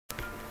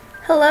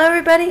Hello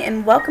everybody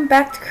and welcome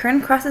back to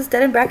Corinne Cross's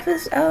Bed and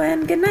Breakfast. Oh,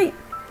 and good night.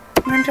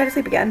 I'm going to try to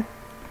sleep again.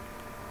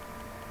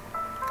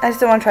 I just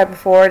don't want to try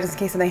before just in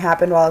case something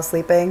happened while I was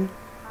sleeping.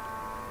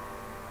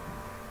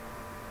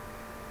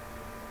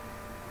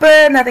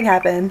 But nothing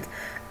happened.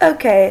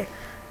 Okay,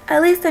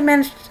 at least I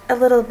managed a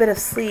little bit of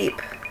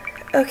sleep.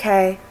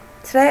 Okay,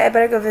 today I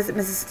better go visit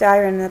Mrs.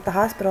 Styron at the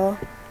hospital.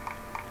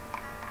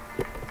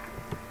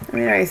 I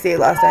mean, I already stayed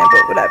last night,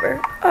 but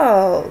whatever.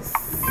 Oh,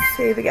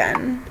 save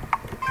again.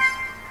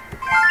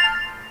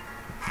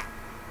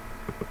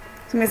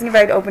 So I'm guessing if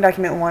I open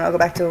document 1, I'll go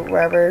back to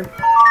wherever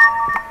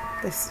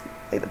this,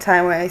 like the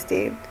time when I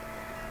stayed.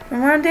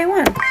 And we're on day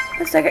 1.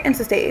 Let's check our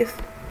Instaface.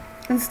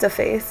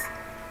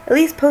 At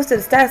least posted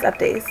a status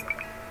updates.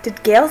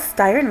 Did Gail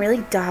Styron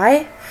really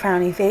die?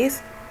 Frowny face.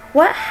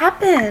 What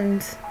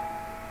happened?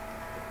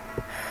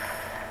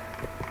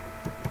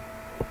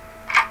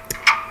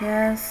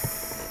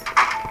 Yes.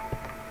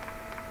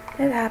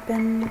 It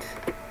happened.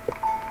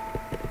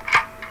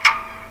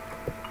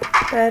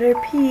 Better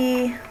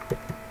pee.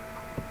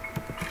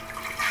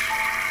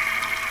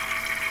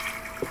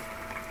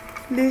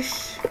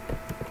 Dish.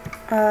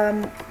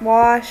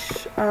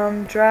 Wash.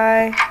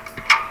 Dry.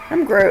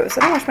 I'm gross.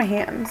 I don't wash my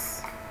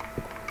hands.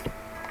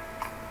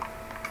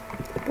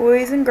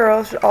 Boys and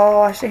girls should all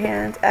wash their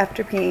hands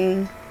after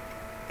peeing.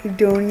 You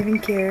don't even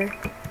care.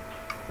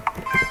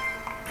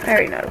 I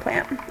already know how to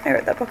plant. I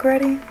read that book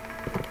already.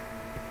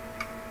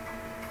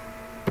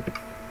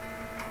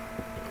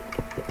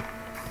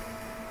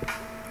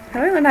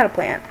 How do I learn how to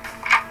plant?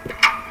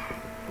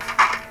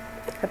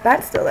 The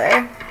bat's still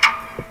there.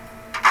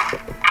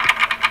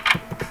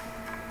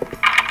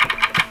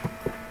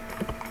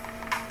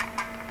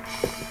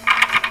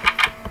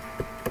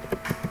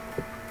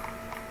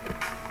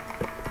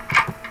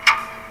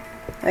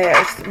 Oh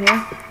yeah, it's in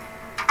here.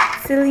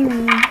 Silly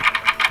me.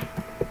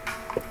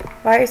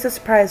 Why are you so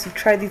surprised? We've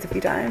tried these a few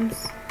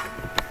times.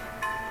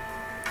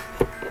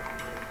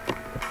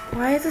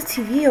 Why is this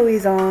TV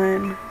always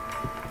on?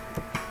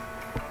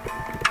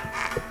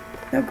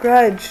 No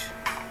grudge.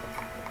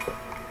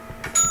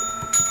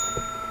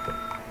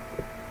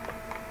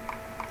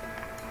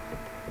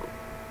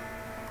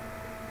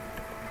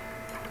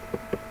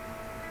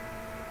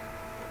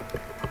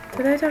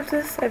 Did I talk to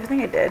this? I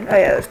think I did. Oh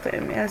yeah, there's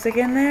playing music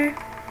in there.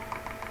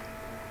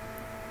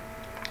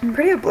 I'm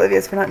pretty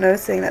oblivious for not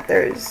noticing that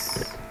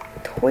there's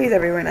toys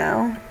everywhere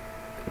now.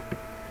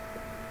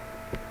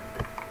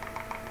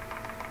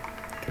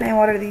 Can I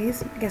water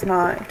these? I guess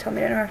not. Tell me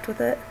to interact with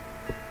it.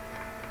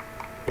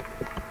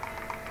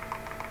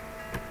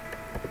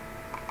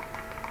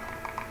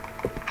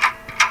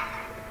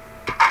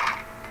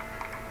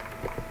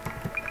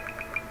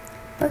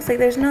 Looks like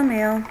there's no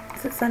mail.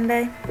 Is it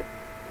Sunday?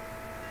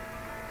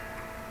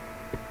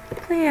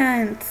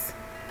 Plants.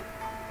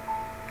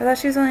 I thought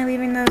she was only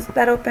leaving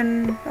that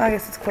open. Oh, I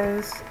guess it's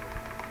closed.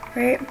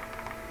 Right?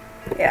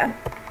 Yeah.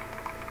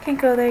 Can't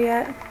go there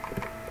yet.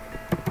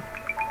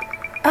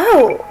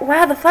 Oh!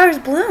 Wow, the flowers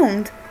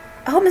bloomed!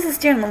 I hope Mrs.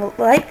 Styron will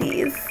like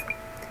these.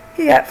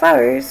 You got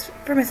flowers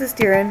for Mrs.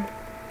 Styron.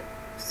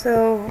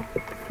 So,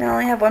 now I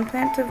only have one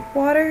plant to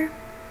water?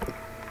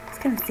 It's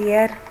kind of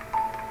sad.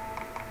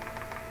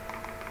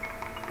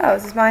 Oh,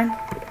 is this mine?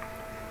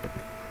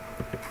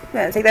 I'm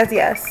gonna take that as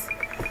yes.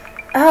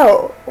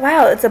 Oh,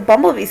 wow, it's a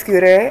Bumblebee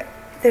scooter.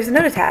 There's a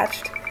note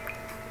attached.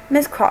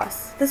 Miss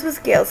Cross, this was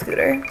Gail's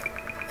scooter.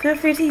 Feel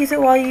free to use it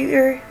while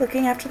you're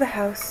looking after the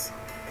house.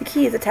 The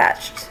key is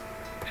attached.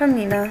 From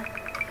Nina.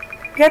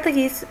 You got the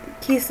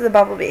keys to the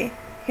Bumblebee. You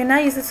can now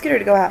use the scooter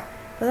to go out.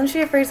 Wasn't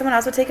she afraid someone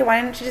else would take it? Why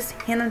didn't she just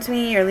hand them to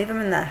me or leave them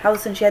in the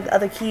house and she had the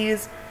other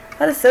keys?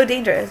 That is so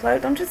dangerous. Why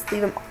don't just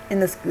leave them in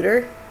the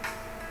scooter?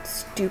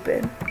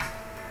 Stupid.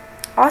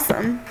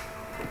 Awesome.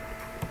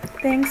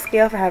 Thanks,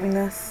 Gail, for having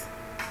this.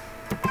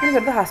 I'm gonna go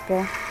to the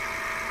hospital.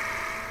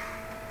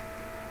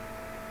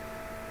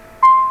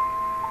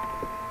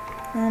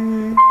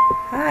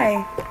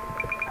 Hi.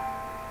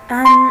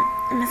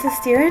 Mrs.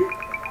 Styron?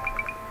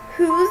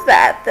 Who's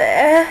that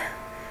there?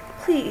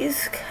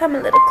 Please, come a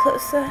little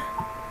closer.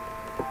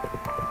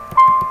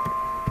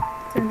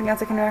 Is there anything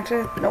else I can interact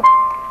with? Nope.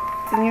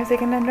 Is there anything else I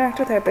can interact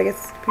with? I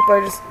guess people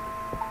are just...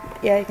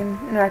 Yeah, you can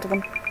interact with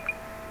them.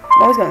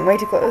 I'm always going way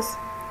too close.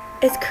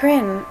 It's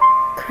Corinne.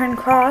 Corinne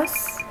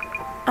Cross?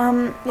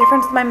 You're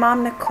friends with my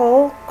mom,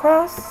 Nicole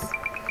Cross?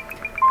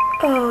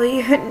 Oh,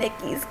 you're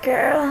Nikki's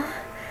girl.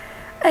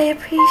 I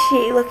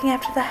appreciate you looking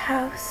after the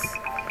house.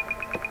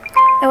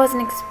 I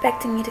wasn't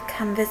expecting you to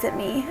come visit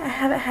me. I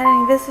haven't had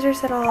any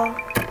visitors at all.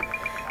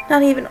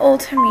 Not even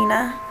old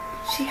Hermina.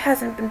 She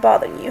hasn't been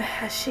bothering you,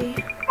 has she?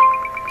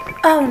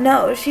 Oh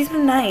no, she's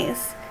been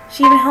nice.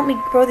 She even helped me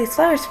grow these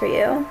flowers for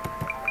you.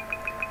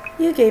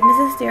 You gave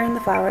Mrs. Styron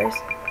the flowers.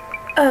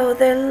 Oh,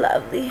 they're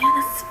lovely.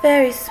 That's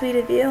very sweet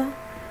of you.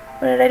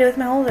 What did I do with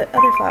my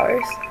other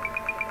flowers?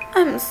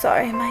 I'm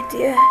sorry, my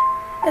dear.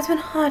 It's been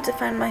hard to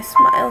find my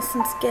smile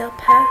since Gail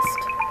passed.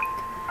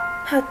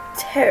 How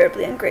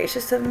terribly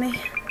ungracious of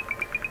me.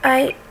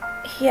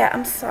 Yeah,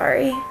 I'm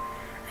sorry.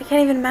 I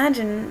can't even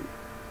imagine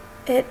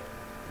it,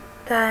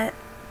 that...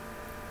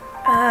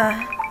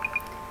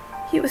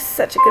 Ah, he was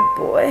such a good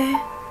boy.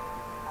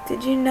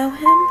 Did you know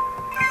him?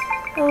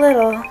 A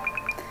little.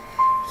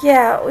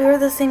 Yeah, we were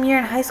the same year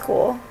in high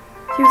school.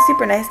 He was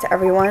super nice to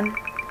everyone.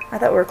 I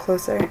thought we were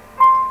closer.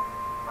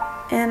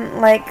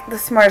 And, like, the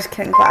smartest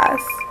kid in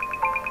class.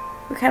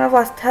 We kind of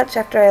lost touch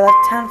after I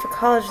left town for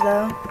college,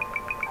 though.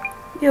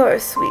 You're a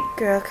sweet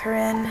girl,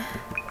 Corinne.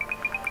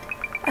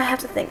 I have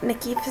to thank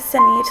Nikki for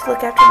sending you to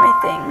look after my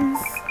things.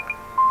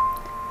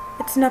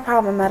 It's no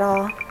problem at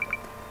all.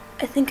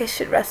 I think I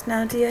should rest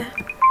now, dear.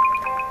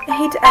 I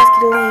hate to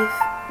ask you to leave,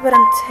 but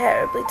I'm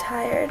terribly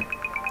tired.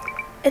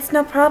 It's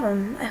no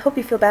problem. I hope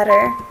you feel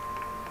better.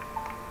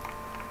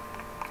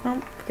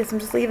 Oh, I guess I'm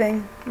just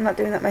leaving. I'm not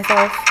doing that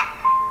myself.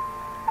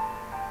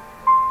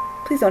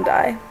 Please don't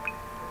die.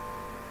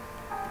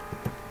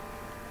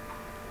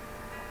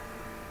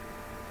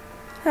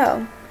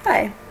 Oh,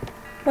 hi.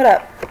 What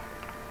up?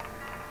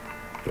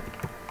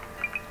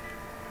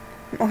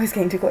 I'm always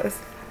getting too close.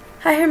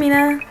 Hi,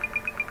 Hermina.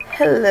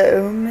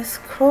 Hello, Miss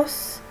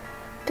Cross.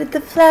 Did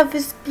the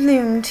flowers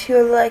bloom to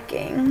your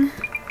liking?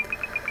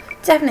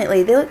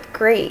 Definitely, they looked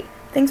great.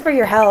 Thanks for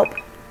your help.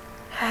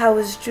 How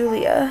was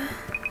Julia?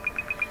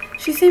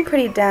 She seemed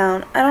pretty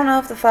down. I don't know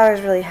if the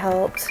flowers really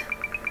helped.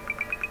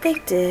 They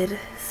did.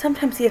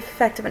 Sometimes the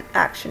effect of an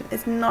action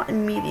is not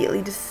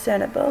immediately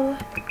discernible.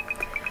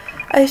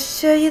 I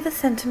assure you the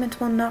sentiment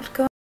will not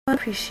go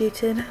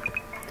unappreciated.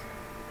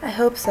 I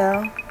hope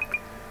so.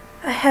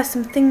 I have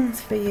some things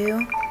for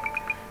you.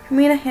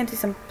 Hermina hands you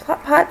some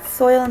pots,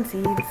 soil, and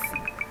seeds.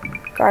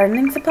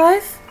 Gardening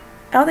supplies?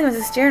 I don't think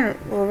Mrs.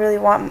 Styron will really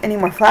want any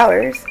more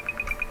flowers.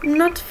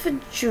 Not for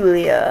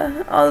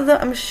Julia, although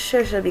I'm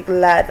sure she'll be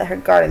glad that her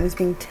garden is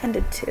being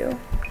tended to.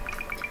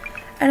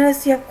 I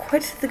notice you have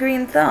quite the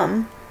green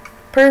thumb.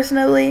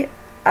 Personally,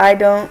 I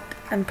don't.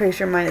 I'm pretty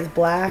sure mine is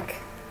black.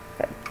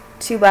 Got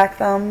 2 black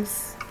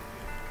thumbs.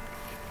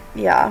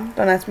 Yeah,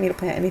 don't ask me to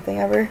plant anything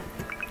ever.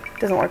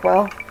 Doesn't work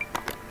well.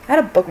 I had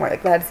a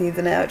bookmark that had seeds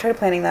in it. I tried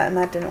planting that and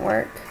that didn't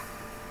work.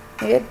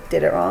 Maybe I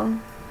did it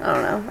wrong. I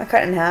don't know. I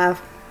cut it in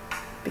half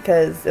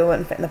because it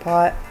wouldn't fit in the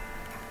pot.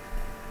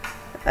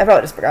 I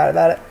probably just forgot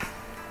about it.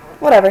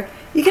 Whatever.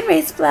 You can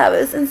raise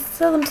flowers and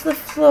sell them to the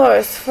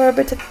florist for a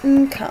bit of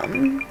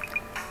income.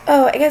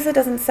 Oh, I guess it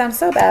doesn't sound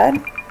so bad.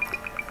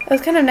 It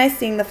was kind of nice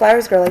seeing the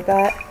flowers grow like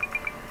that.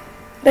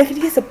 But I could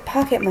use some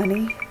pocket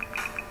money.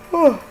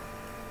 Oh.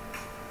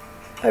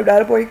 I'm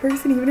not a boring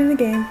person even in a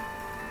game.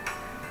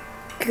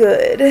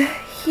 Good.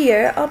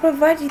 Here, I'll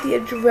provide you the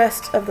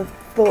address of the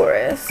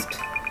florist.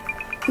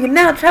 You can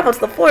now travel to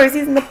the florist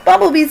using the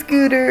Bumblebee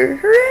scooter.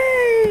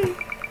 Hooray!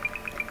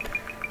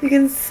 You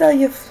can sell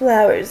your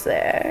flowers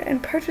there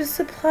and purchase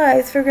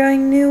supplies for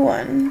growing new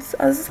ones.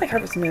 Oh, this is like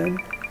Harvest Moon.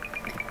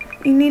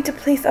 You need to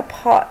place a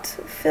pot,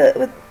 fill it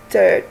with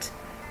dirt,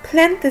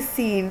 plant the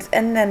seeds,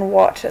 and then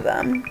water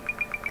them.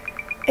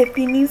 If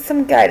you need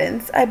some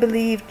guidance, I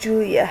believe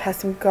Julia has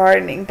some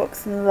gardening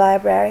books in the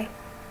library.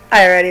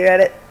 I already read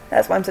it.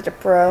 That's why I'm such a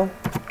pro.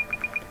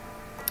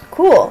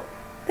 Cool.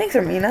 Thanks,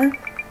 Hermina.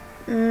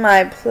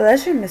 My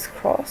pleasure, Miss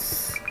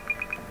Cross.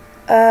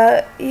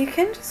 You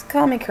can just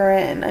call me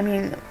Corinne. I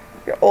mean,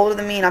 you're older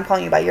than me and I'm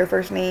calling you by your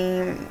first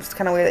name. It's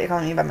kind of weird that you're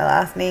calling me by my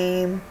last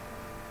name.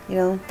 You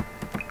know?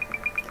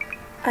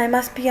 I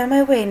must be on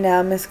my way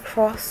now, Miss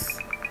Cross.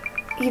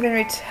 Even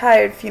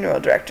retired funeral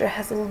director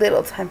has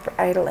little time for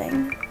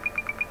idling.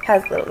 I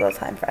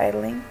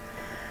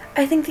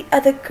think the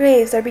other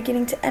graves are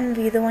beginning to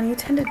envy the one you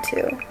tended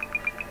to.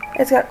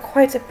 It's got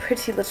quite a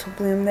pretty little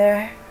bloom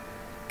there.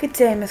 Good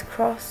day, Miss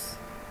Cross.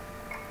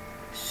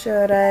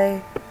 Should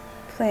I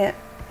plant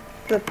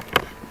the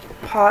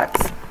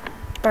pots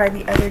by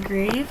the other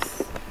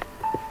graves?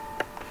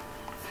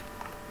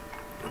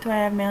 Do I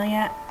have mail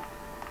yet?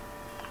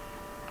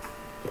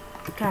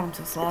 God, I'm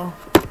so slow.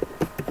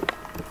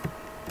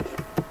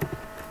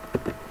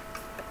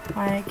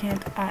 Why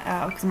can't I?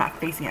 Oh, because I'm not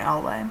facing it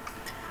all the way.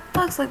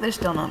 Looks like there's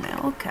still no mail.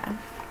 Okay.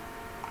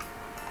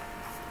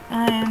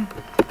 I'm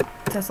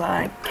so slow.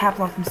 I cap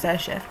lock instead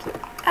of shift.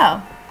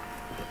 Oh.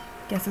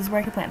 Guess this is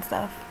where I can plant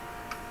stuff.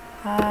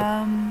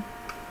 I'll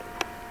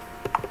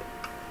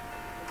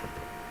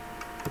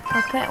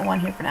plant one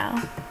here for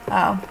now.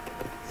 Oh.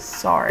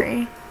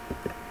 Sorry.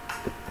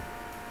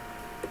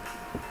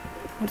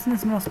 What's in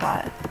this middle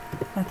spot?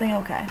 Nothing?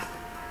 Okay.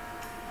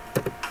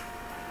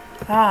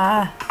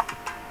 Ah.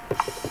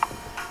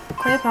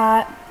 Clay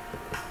pot.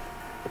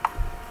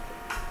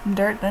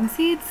 Dirt, then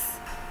seeds?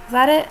 Is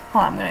that it?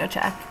 Hold on, I'm gonna go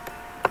check.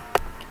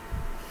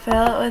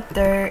 Fill it with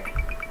dirt.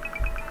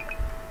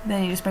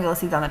 Then you just sprinkle the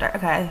seeds on the dirt.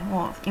 Okay,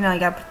 well, you know, you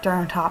gotta put dirt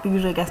on top.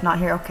 Usually, I guess not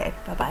here. Okay,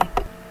 bye-bye.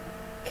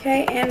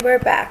 Okay, and we're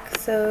back.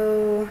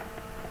 So,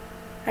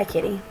 hi,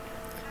 kitty.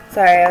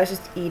 Sorry, I was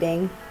just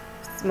eating.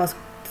 It's the most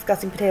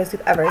disgusting potato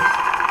soup ever.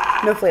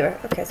 No flavor.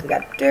 Okay, so we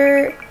got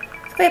dirt.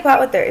 It's a clay pot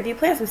with dirt. If you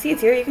plant some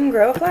seeds here, you can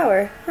grow a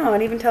flower. Oh,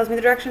 it even tells me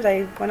the directions.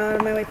 I went out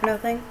of my way for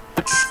nothing.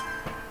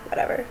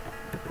 Whatever.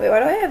 Wait, why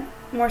do I have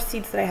more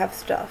seeds than I have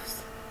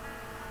stuffs?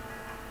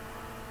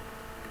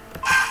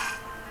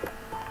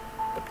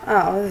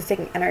 Oh, this is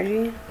taking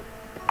energy.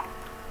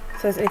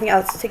 So is anything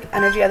else to take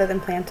energy other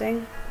than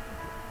planting?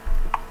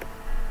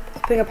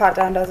 Putting a pot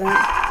down doesn't.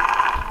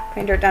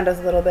 Putting dirt down does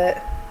a little bit.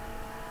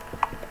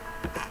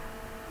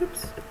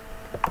 Oops.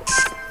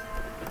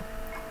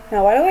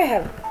 Now, why do I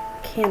have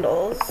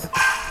candles?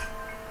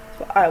 That's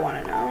what I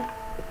want to know.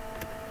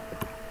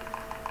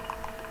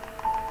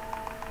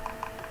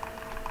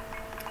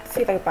 Let's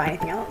see if I can buy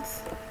anything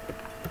else.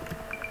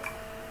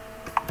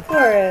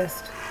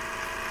 Florist.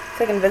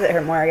 So I can visit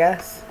her more, I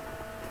guess.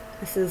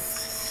 This is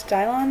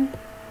Styron.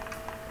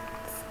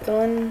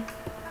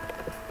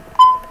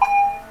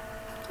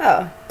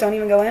 Oh, don't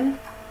even go in?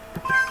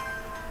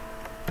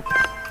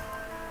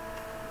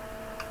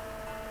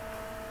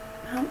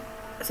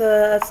 So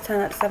that's 10,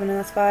 that's 7, and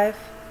that's 5.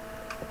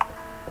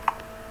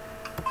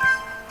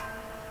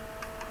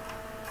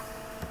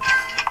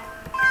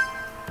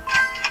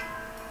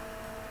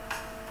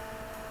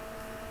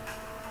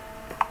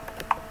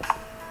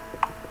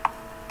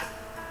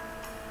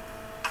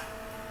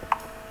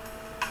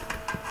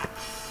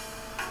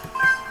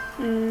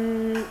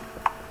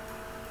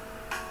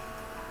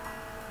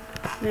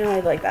 No,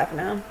 I'd like that for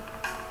now.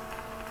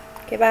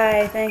 Okay,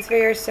 bye. Thanks for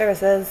your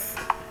services.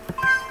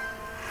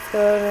 Let's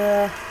go to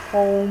the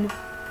home.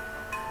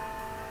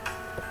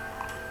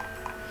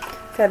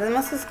 So the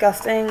most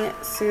disgusting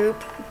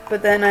soup,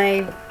 but then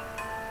I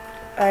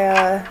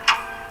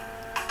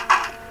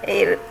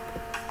ate a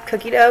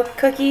cookie,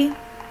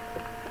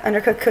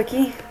 undercooked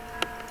cookie,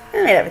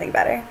 and it made everything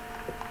better.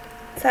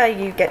 That's how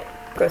you get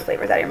gross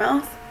flavors out of your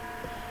mouth.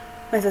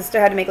 My sister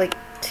had to make like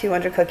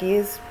 200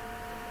 cookies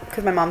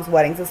because my mom's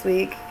wedding's this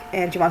week,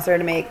 and she wants her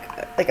to make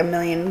like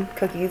 1,000,000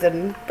 cookies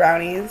and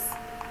brownies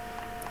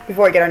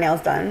before we get our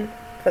nails done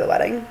for the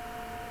wedding.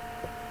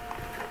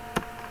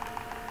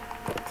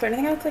 Is there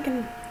anything else I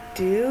can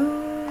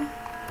do?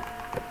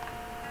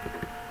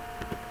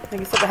 Like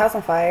you set the house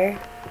on fire.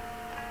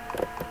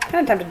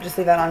 Kind of tempted to just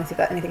leave that on and see if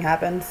anything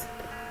happens.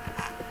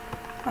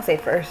 I'll save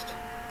first.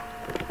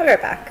 I'll be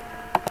right back.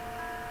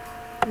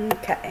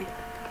 Okay.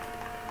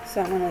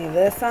 So I'm going to leave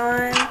this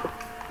on.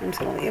 I'm just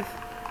going to leave.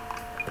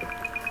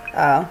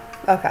 Oh,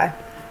 okay.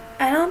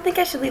 I don't think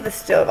I should leave the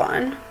stove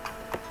on.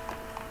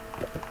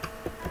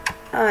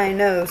 I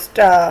know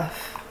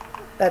stuff.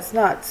 That's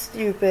not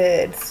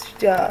stupid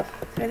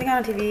stuff. Is there anything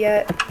on TV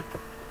yet?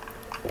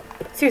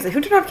 Seriously,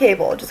 who turned off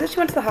cable? Just because she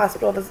went to the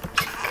hospital, she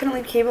couldn't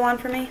leave cable on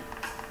for me?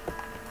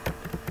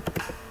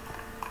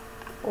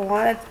 I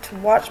wanted to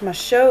watch my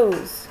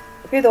shows.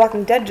 Maybe The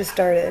Walking Dead just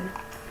started.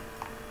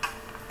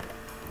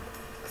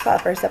 Saw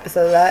the first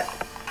episode of that.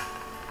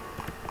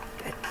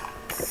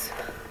 It's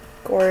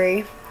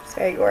gory. It's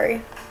very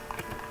gory.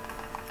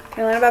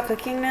 Can I learn about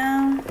cooking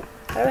now?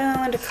 How do I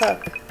learn to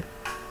cook?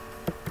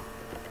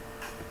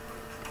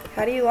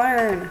 How do you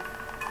learn?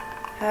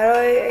 How do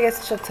I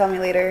guess she'll tell me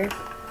later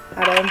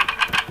how to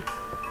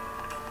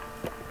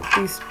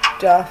do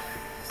stuff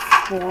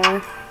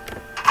more.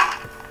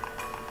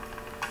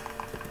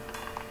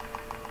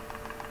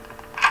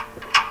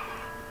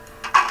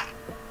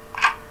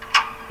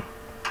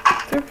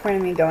 Is there a point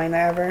in me going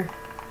there ever?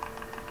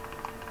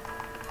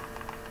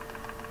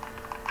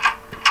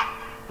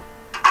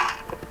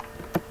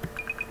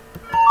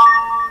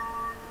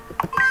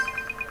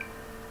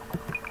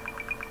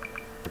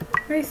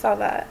 I already saw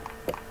that.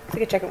 I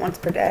could check it once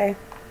per day.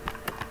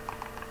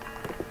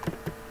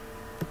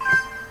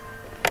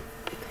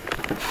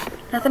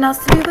 Nothing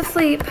else to do but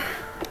sleep.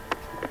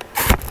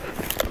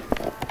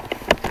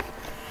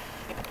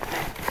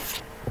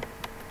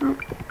 Oh.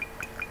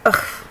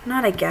 Ugh,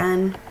 not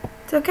again.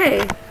 It's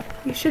okay.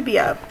 You should be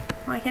up.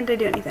 Why can't I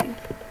do anything?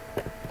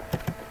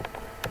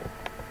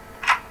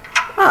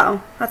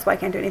 Oh, that's why I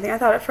can't do anything. I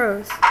thought it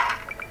froze.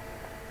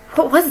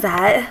 What was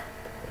that?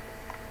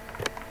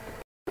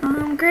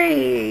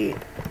 Great.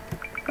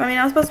 I mean,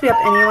 I was supposed to be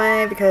up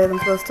anyway because I'm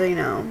supposed to, you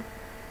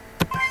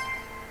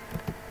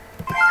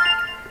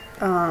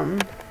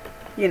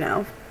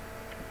know,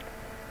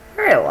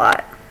 I read a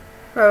lot.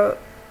 Wrote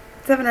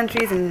 7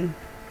 entries and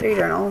 3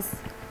 journals.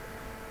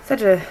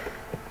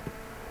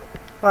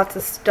 Lots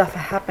of stuff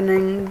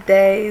happening,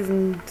 days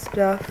and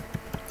stuff.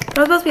 But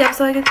I was supposed to be up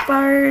so I could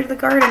flower the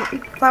garden,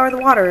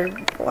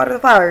 water the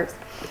flowers.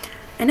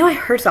 I know I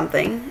heard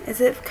something.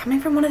 Is it coming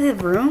from one of the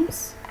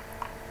rooms?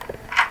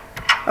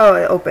 Oh,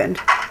 it opened.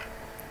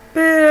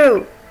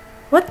 Boo!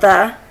 What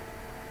the?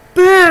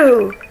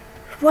 Boo!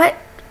 What?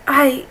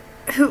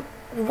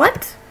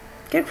 What?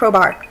 Get a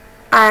crowbar.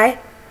 I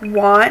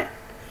want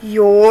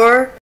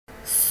your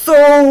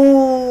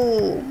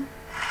soul!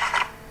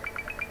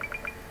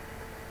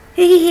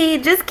 Hee,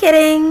 just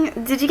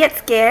kidding. Did you get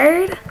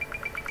scared?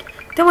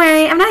 Don't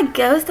worry, I'm not a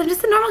ghost. I'm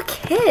just a normal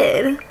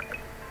kid.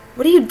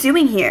 What are you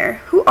doing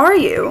here? Who are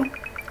you?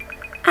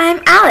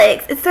 I'm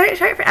Alex. It's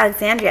short for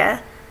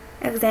Alexandria,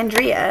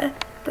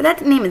 but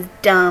that name is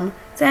dumb.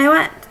 So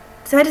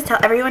I just tell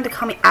everyone to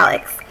call me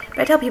Alex. But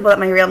I tell people that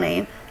my real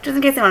name, just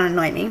in case they want to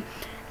annoy me.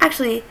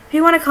 Actually, if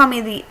you want to call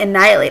me the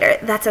Annihilator,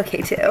 that's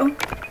okay too.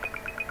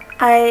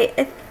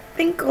 I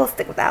think we'll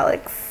stick with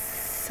Alex.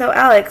 So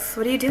Alex,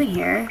 what are you doing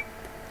here?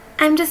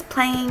 I'm just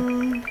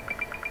playing.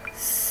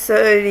 So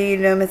So, do you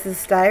know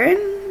Mrs.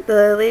 Styron,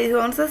 the lady who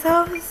owns this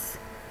house?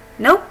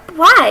 Nope.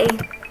 Why?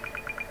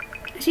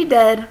 Is she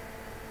dead?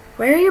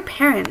 Where are your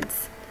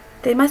parents?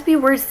 They must be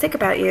worried sick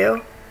about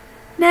you.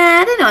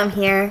 Nah, they know I'm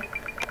here.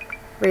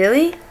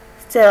 Really?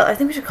 Still, I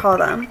think we should call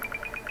them.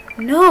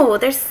 No,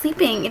 they're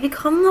sleeping. If you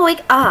call them, they'll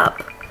wake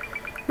up.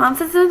 Mom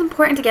says it's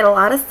important to get a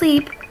lot of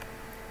sleep.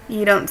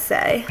 You don't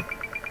say.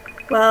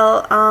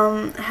 Well,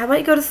 how about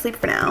you go to sleep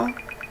for now?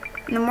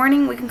 In the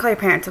morning, we can call your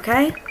parents,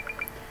 okay?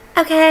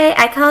 Okay,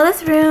 I call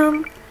this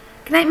room.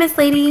 Good night, Miss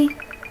Lady.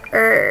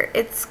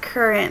 It's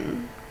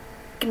Corinne.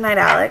 Good night,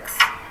 Alex.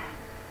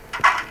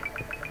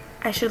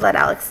 I should let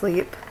Alex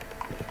sleep.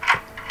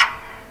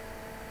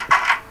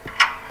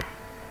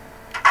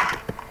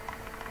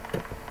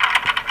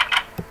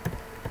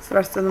 So the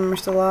rest of them are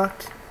still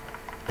locked.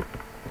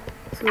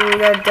 So we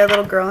got a dead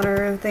little girl in her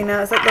room thing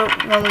now. Is that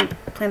the one we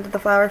planted the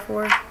flower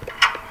for?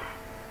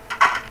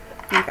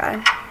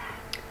 Okay.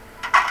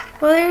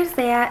 Well, there's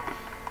that.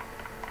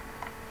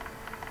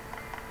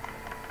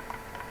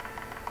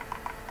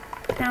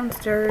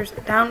 Downstairs.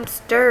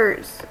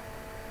 Downstairs.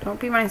 Don't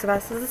be running so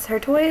fast. Is this her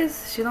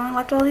toys? She the one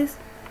left all these?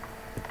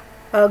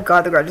 Oh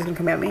god, the grudge is gonna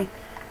come at me.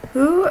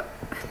 Who?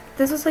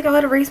 This was like a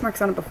lot of race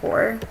marks on it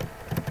before.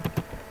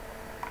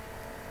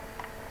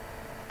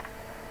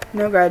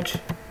 No grudge.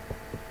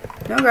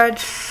 No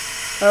grudge.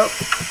 Oh.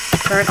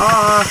 Turn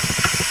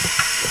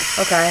off.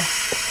 Okay.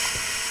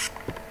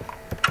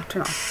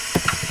 Turn off.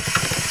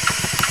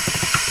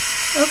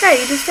 Okay,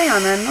 you just stay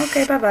on then.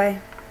 Okay, bye-bye.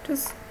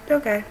 Just,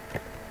 okay.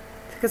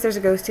 Because there's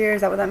a ghost here,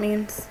 is that what that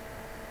means?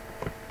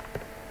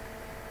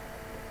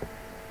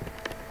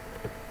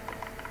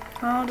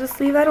 I'll just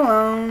leave that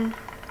alone.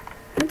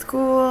 It's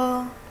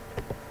cool.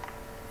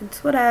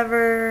 It's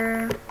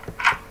whatever.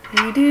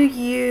 You do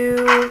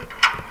you.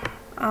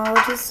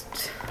 I'll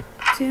just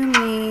do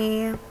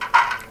me.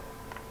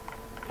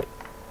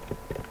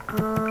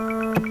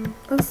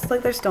 Looks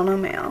like there's still no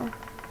mail.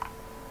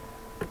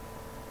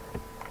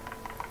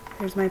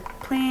 There's my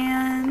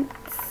plants.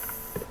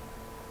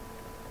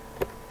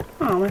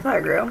 Oh, my flower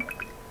grew.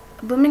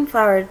 A blooming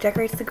flower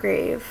decorates the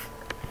grave.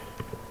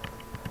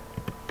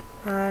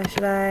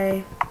 Should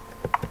I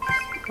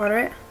water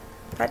it?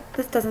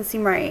 This doesn't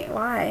seem right.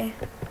 Why?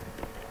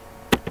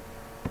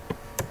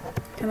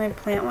 Can I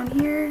plant one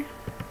here?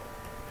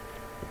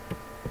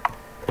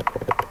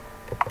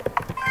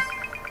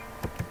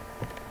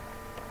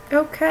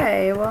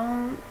 Okay,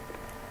 well,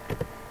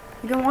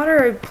 you can water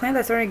a plant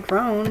that's already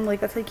grown. Like,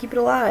 that's how you keep it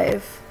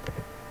alive.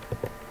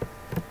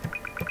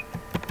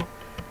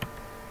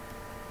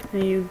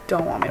 And you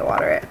don't want me to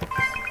water it.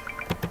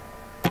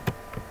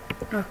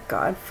 Oh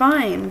god,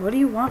 fine. What do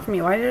you want from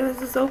me? Why was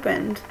this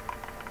opened?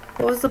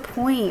 What was the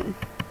point?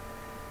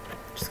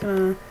 Just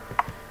gonna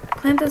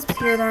plant this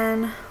here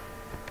then.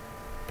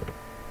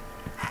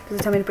 Does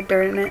it tell me to put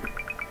dirt in it?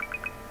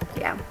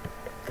 Yeah.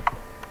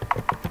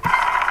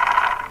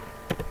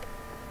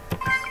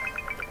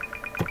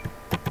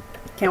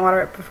 Can't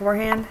water it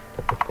beforehand?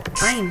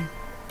 Fine.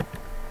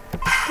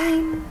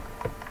 Fine.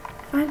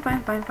 Fine,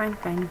 fine, fine, fine,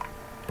 fine.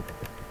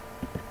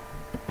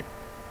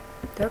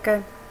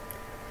 Okay.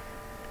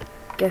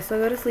 Guess I'll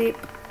go to sleep.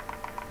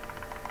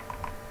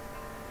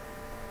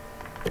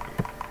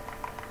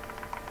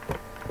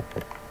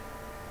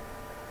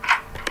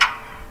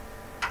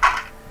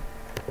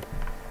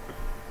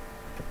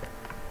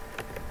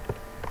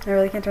 I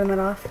really can't turn that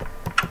off.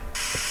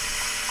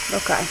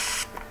 Okay.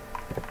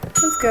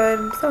 That's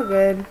good. It's all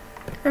good.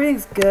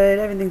 Everything's good.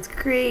 Everything's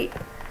great.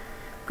 I'm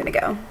gonna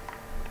go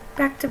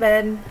back to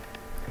bed.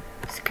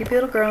 There's a creepy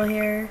little girl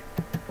here.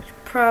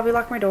 Should probably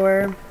lock my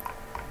door.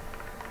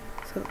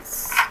 So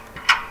let's...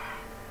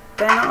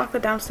 Did I not lock the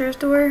downstairs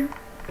door?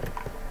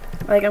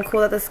 Like, I'm cool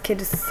that this kid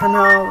just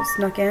somehow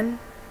snuck in.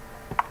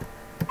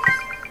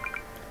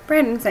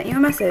 Brandon sent you a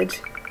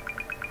message.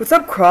 What's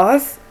up,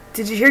 Cross?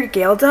 Did you hear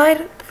Gail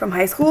died? From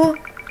high school?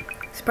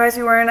 Surprised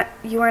you weren't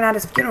at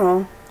his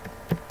funeral.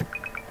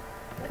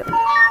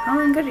 How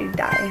long ago did he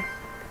die?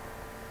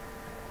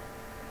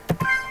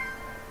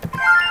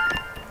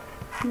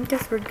 I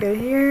guess we're good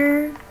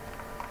here.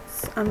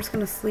 So I'm just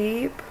gonna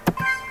sleep.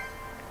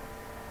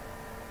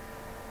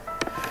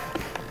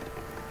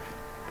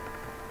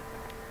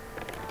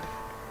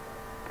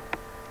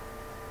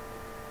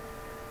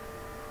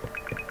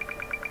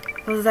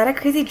 Was that a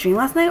crazy dream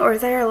last night, or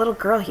is there a little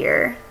girl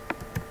here?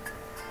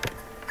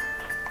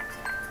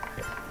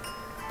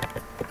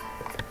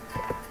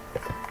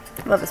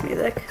 Love this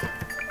music.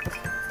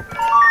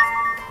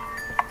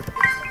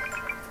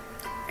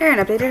 Erin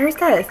updated her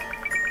status.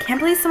 Can't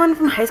believe someone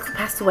from high school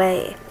passed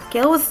away.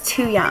 Gail was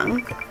too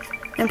young.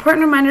 An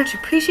important reminder to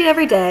appreciate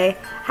every day.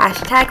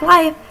 Hashtag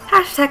life.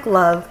 Hashtag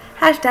love.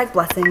 Hashtag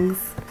blessings.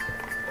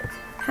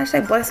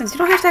 Hashtag blessings. You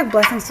don't hashtag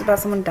blessings about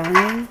someone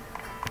dying.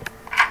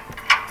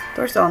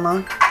 Door's still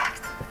unlocked.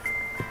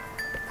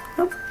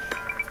 Nope.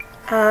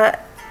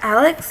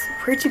 Alex,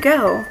 where'd you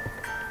go?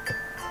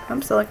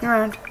 I'm still looking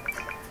around.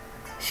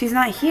 She's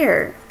not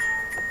here.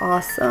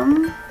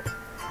 Awesome.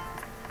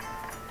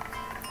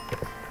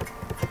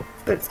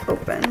 But it's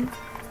open.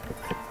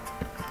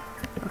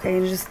 Okay,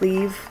 you just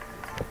leave.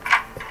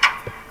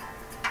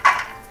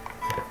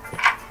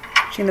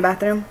 She in the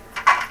bathroom?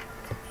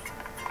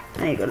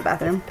 I need to go to the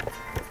bathroom.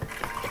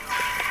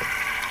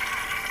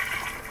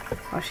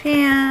 Wash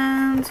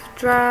hands,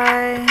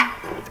 dry.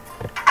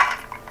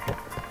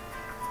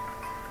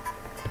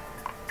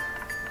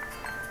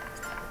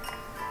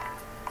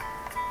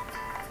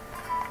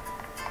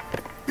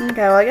 Okay,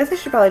 well I guess I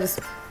should probably just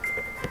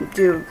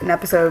do an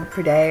episode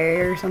per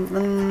day or something.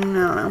 I don't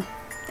know.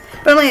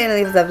 But I'm only going to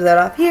leave this episode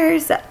off here,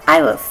 so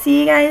I will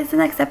see you guys in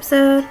the next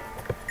episode.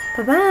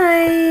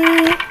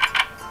 Bye-bye.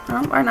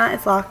 Oh, or not,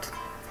 it's locked.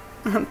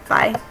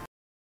 Bye.